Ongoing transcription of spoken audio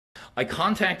I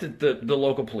contacted the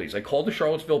local police. I called the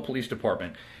Charlottesville Police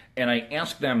Department, and I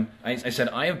asked them. I said,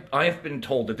 I have been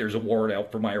told that there's a warrant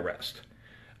out for my arrest,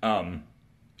 and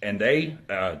they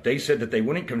said that they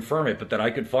wouldn't confirm it, but that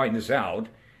I could find this out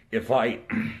if I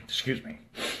excuse me.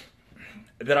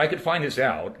 That I could find this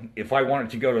out if I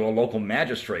wanted to go to a local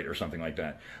magistrate or something like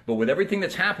that. But with everything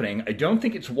that's happening, I don't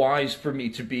think it's wise for me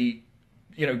to be,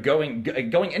 going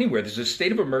anywhere. There's a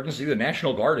state of emergency. The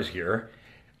National Guard is here.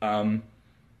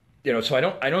 So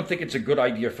I don't think it's a good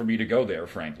idea for me to go there,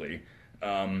 frankly.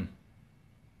 And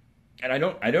I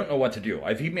don't know what to do.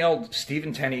 I've emailed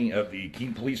Stephen Tenney of the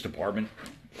Keene Police Department.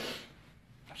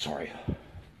 Sorry.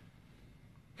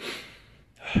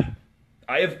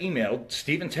 I have emailed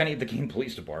Stephen Tenney of the Keene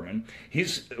Police Department.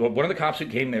 He's one of the cops who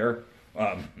came there.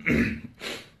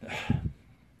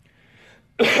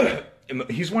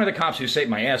 He's one of the cops who saved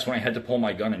my ass when I had to pull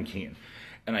my gun in Keene.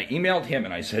 And I emailed him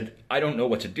and I said, I don't know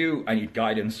what to do. I need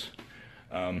guidance.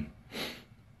 I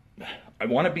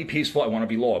want to be peaceful. I want to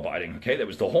be law-abiding. Okay, that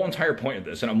was the whole entire point of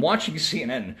this. And I'm watching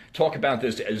CNN talk about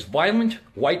this as violent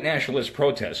white nationalist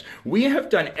protests. We have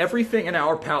done everything in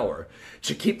our power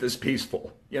to keep this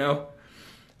peaceful,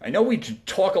 I know we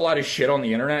talk a lot of shit on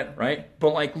the internet, right?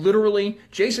 But like literally,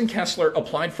 Jason Kessler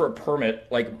applied for a permit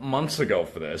like months ago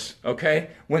for this, okay?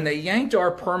 When they yanked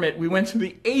our permit, we went to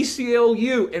the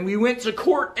ACLU and we went to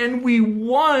court and we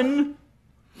won.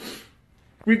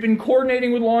 We've been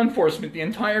coordinating with law enforcement the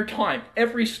entire time.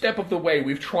 Every step of the way,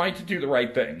 we've tried to do the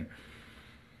right thing.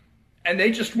 And they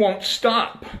just won't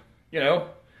stop,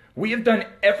 We have done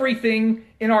everything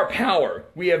in our power.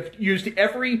 We have used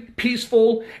every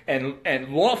peaceful and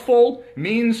lawful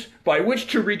means by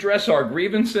which to redress our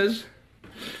grievances.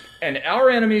 And our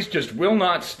enemies just will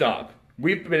not stop.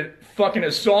 We've been fucking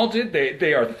assaulted.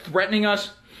 They are threatening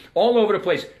us all over the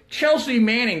place. Chelsea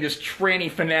Manning, this tranny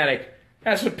fanatic,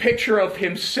 has a picture of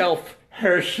herself,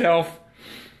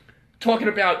 talking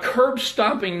about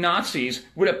curb-stomping Nazis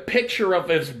with a picture of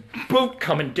his boot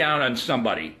coming down on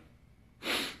somebody.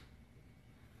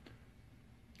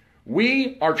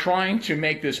 We are trying to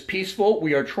make this peaceful.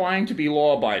 We are trying to be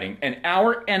law-abiding, and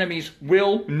our enemies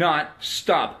will not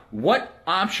stop. What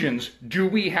options do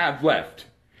we have left?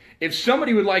 If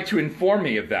somebody would like to inform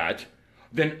me of that,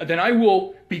 then I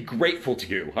will be grateful to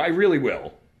you. I really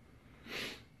will.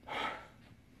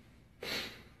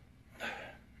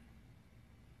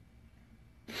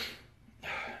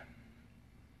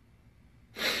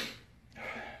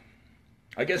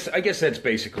 I guess that's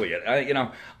basically it. I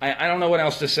don't know what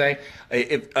else to say.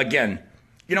 Again,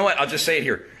 you know what? I'll just say it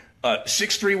here.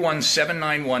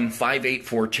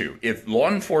 631-791-5842. If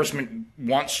law enforcement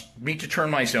wants me to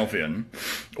turn myself in,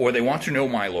 or they want to know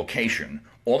my location,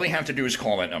 all they have to do is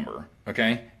call that number,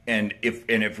 okay? And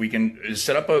if we can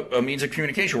set up a means of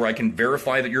communication where I can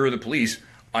verify that you're the police,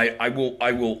 I will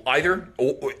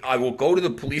go to the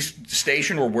police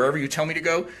station or wherever you tell me to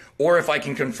go, or if I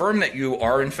can confirm that you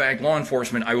are in fact law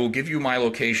enforcement, I will give you my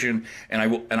location and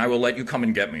I will let you come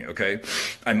and get me, okay?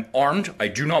 I'm armed. I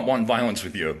do not want violence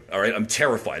with you, all right? I'm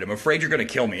terrified. I'm afraid you're going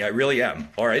to kill me. I really am,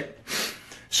 all right?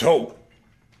 So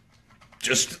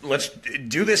just let's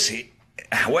do this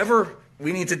however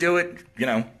we need to do it,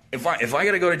 If I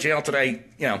got to go to jail today,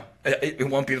 it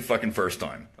won't be the fucking first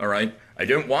time, all right? I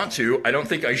don't want to. I don't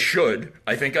think I should.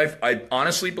 I think I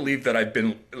honestly believe that I've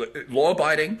been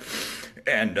law-abiding,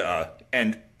 and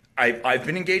I've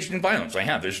been engaged in violence. I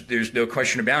have. There's no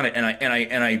question about it, and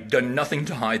I've done nothing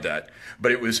to hide that.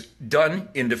 But it was done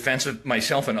in defense of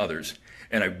myself and others.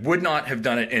 And I would not have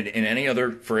done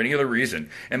it for any other reason.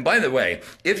 And by the way,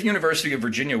 if University of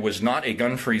Virginia was not a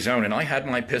gun-free zone and I had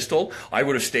my pistol, I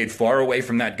would have stayed far away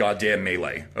from that goddamn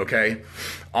melee, okay?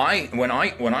 When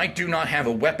I do not have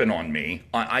a weapon on me,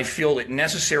 I feel it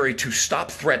necessary to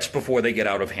stop threats before they get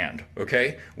out of hand,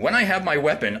 okay? When I have my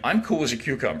weapon, I'm cool as a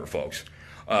cucumber, folks.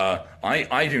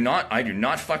 I do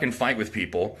not fucking fight with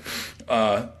people.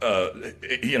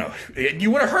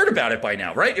 You would have heard about it by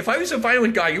now, right? If I was a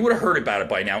violent guy, you would have heard about it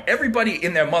by now. Everybody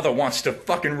and their mother wants to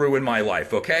fucking ruin my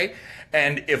life, okay?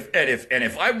 And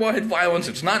if I wanted violence,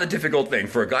 it's not a difficult thing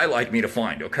for a guy like me to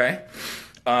find, okay?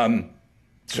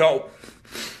 So,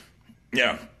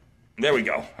 yeah. There we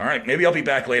go. All right, maybe I'll be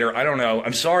back later. I don't know.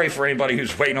 I'm sorry for anybody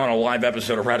who's waiting on a live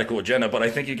episode of Radical Agenda, but I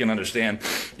think you can understand,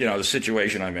 the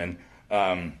situation I'm in.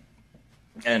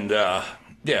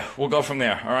 Yeah, we'll go from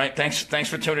there. All right. Thanks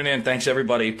for tuning in. Thanks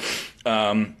everybody.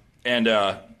 I'll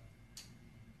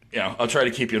try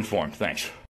to keep you informed. Thanks.